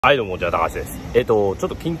はい、どうも、じゃあ、高橋です。ちょっと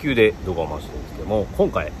緊急で動画を回してるんですけども、今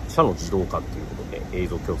回、社の自動化っていうことで映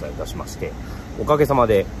像教材を出しまして、おかげさま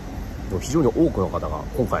で、非常に多くの方が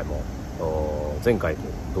今回も、前回と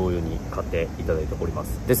同様に買っていただいておりま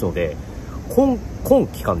す。ですので、今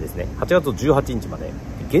期間ですね、8月18日まで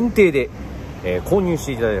限定で、購入し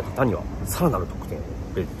ていただいた方には、さらなる特典を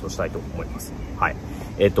プレゼントしたいと思います。はい。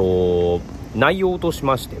内容とし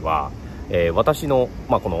ましては、私の、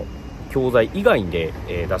この、教材以外で、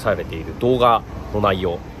出されている動画の内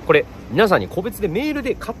容、これ皆さんに個別でメール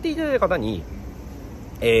で買っていただいた方に、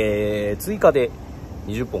追加で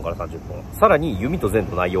20本から30本さらに弓と弦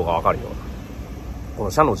の内容が分かるようなこ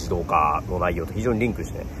の社の自動化の内容と非常にリンク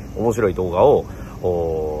して、面白い動画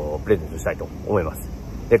をプレゼントしたいと思います。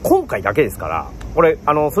で、今回だけですから、これ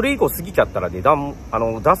それ以降過ぎちゃったら値段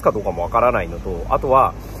出すかどうかも分からないのと、あと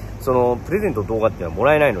はそのプレゼント動画っていうのはも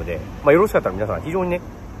らえないので、よろしかったら皆さん非常にね、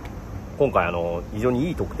今回非常に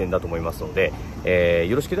いい特典だと思いますので、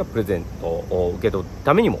よろしければプレゼントを受け取る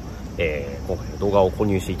ためにも、今回の動画を購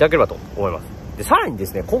入していただければと思います。で、さらにで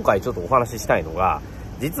すね、今回ちょっとお話ししたいのが、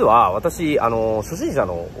実は私、初心者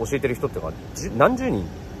の教えてる人っていうのが何十人、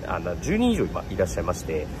10人以上今いらっしゃいまし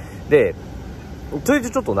て、で、それ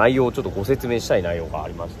でちょっと内容をちょっとご説明したい内容があ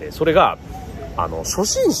りまして、それが、初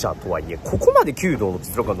心者とはいえ、ここまで弓道の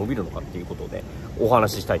実力が伸びるのかっていうことでお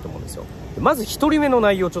話ししたいと思うんですよ。まず一人目の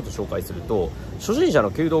内容をちょっと紹介すると、初心者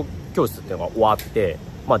の弓道教室っていうのが終わって、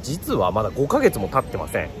実はまだ5ヶ月も経ってま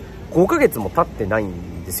せん。5ヶ月も経ってない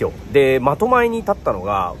んですよ。で、的前に立ったの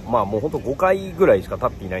が、もうほんと5回ぐらいしか経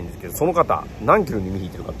っていないんですけど、その方、何キロの弓引い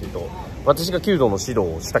てるかっていうと、私が弓道の指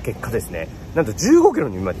導をした結果ですね、なんと15キロ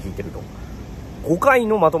の弓まで引いてると。5回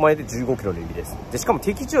の的前で15キロの弓です。で、しかも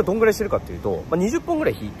的中はどんぐらいしてるかっていうと、20本ぐら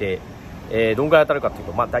い引いて、どんぐらい当たるかってい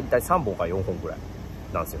うと、大体3本から4本ぐらい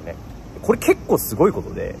なんですよね。これ結構すごいこ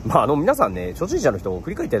とで、皆さんね、初心者の人を振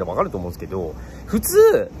り返ってらわかると思うんですけど、普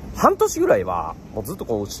通、半年ぐらいは、もうずっと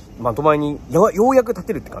こう、的前にようやく立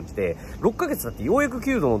てるって感じで、6ヶ月経ってようやく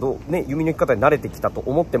弓道の弓の引き方に慣れてきたと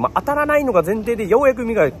思って、当たらないのが前提で、ようやく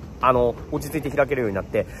弓が、落ち着いて開けるようになっ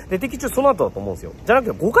て、で、的中その後だと思うんですよ。じゃな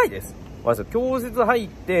くて5回です。教室入っ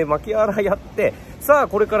て、巻き洗いやって、さあ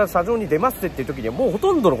これから射場に出ますっていう時にはもうほ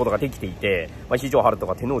とんどのことができていて、肘を張ると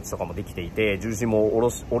か手の内とかもできていて、重心も下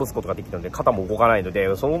ろすことができたので、肩も動かないの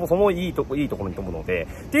で、そもそもいいところに飛ぶので、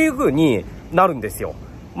っていう風になるんですよ。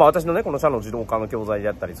私のね、この社の自動化の教材で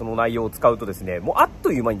あったり、その内容を使うとですね、もうあっ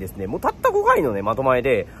という間にですね、もうたった5回のね、的前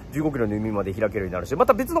で15キロの弓まで開けるようになるし、ま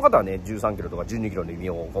た別の方はね、13キロとか12キロの弓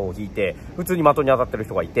をこう引いて、普通に的に当たってる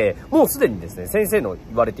人がいて、もうすでにですね、先生の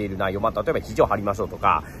言われている内容、例えば肘を張りましょうと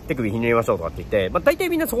か、手首ひねりましょうとかって言って、大体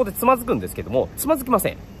みんなそこでつまずくんですけども、つまずきま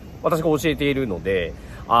せん。私が教えているので、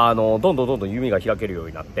どんどん弓が開けるよう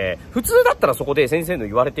になって、普通だったらそこで先生の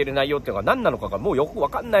言われている内容っていうのが何なのかがもうよくわ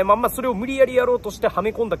かんないまんま、それを無理やりやろうとしては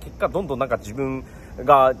め込んだ結果、どんどん自分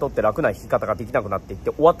がとって楽な弾き方ができなくなっていっ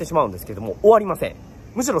て終わってしまうんですけども、終わりません。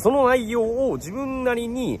むしろその内容を自分なり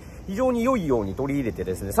に非常に良いように取り入れて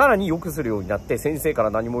ですね、さらに良くするようになって、先生から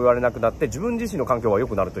何も言われなくなって、自分自身の環境が良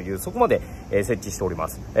くなるという、そこまで、設置しておりま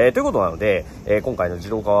す。ということなので、今回の自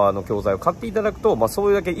動化の教材を買っていただくと、そ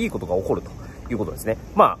れだけいいことが起こるということですね。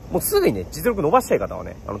もうすぐにね、実力伸ばしたい方は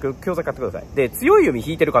ね、教材買ってください。で、強い弓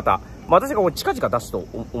引いてる方、私が近々出すと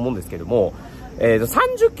思うんですけども、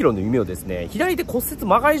30キロの弓をですね、左手骨折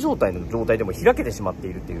まがい状態の状態でも開けてしまって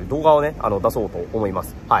いるっていう動画をね、出そうと思いま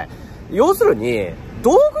す。はい。要するに、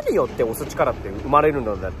道具によって押す力って生まれる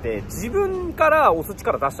のであって、自分から押す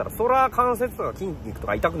力出したら、そら関節とか筋肉と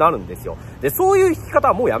か痛くなるんですよ。で、そういう引き方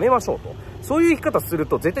はもうやめましょうと。そういう引き方する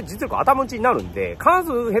と絶対実力頭打ちになるんで、必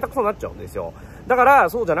ず下手くそになっちゃうんですよ。だから、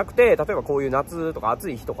そうじゃなくて、例えばこういう夏とか暑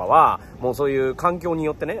い日とかは、もうそういう環境に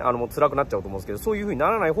よってね、もう辛くなっちゃうと思うんですけど、そういう風にな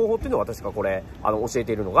らない方法っていうのを私がこれ、教え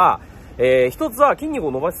ているのが、一つは筋肉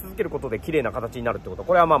を伸ばし続けることで綺麗な形になるってこと。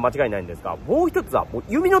これは間違いないんですが、もう一つは、もう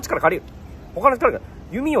弓の力借りる。他の力が、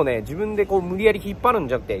弓をね、自分でこう無理やり引っ張るん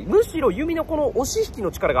じゃなくて、むしろ弓のこの押し引き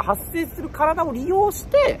の力が発生する体を利用し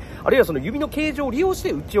て、あるいはその弓の形状を利用し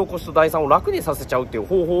て、打ち起こしと第三を楽にさせちゃうっていう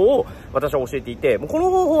方法を私は教えていて、もうこの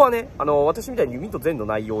方法はね、私みたいに弓と弦の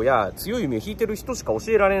内容や強い弓を引いてる人しか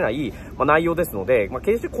教えられない、内容ですので、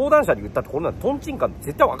決して講談社で言ったってこれなんてトンチンカン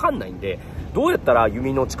絶対わかんないんで、どうやったら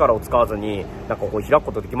弓の力を使わずに、こう開く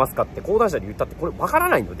ことできますかって講談社で言ったってこれわから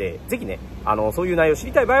ないので、ぜひね、そういう内容を知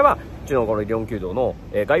りたい場合は、うちのこの理論弓道の、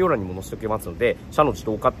概要欄にも載せておきますので、社の自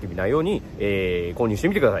動化っていう内容に、購入して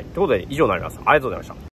みてください。ということで以上になります。ありがとうございました。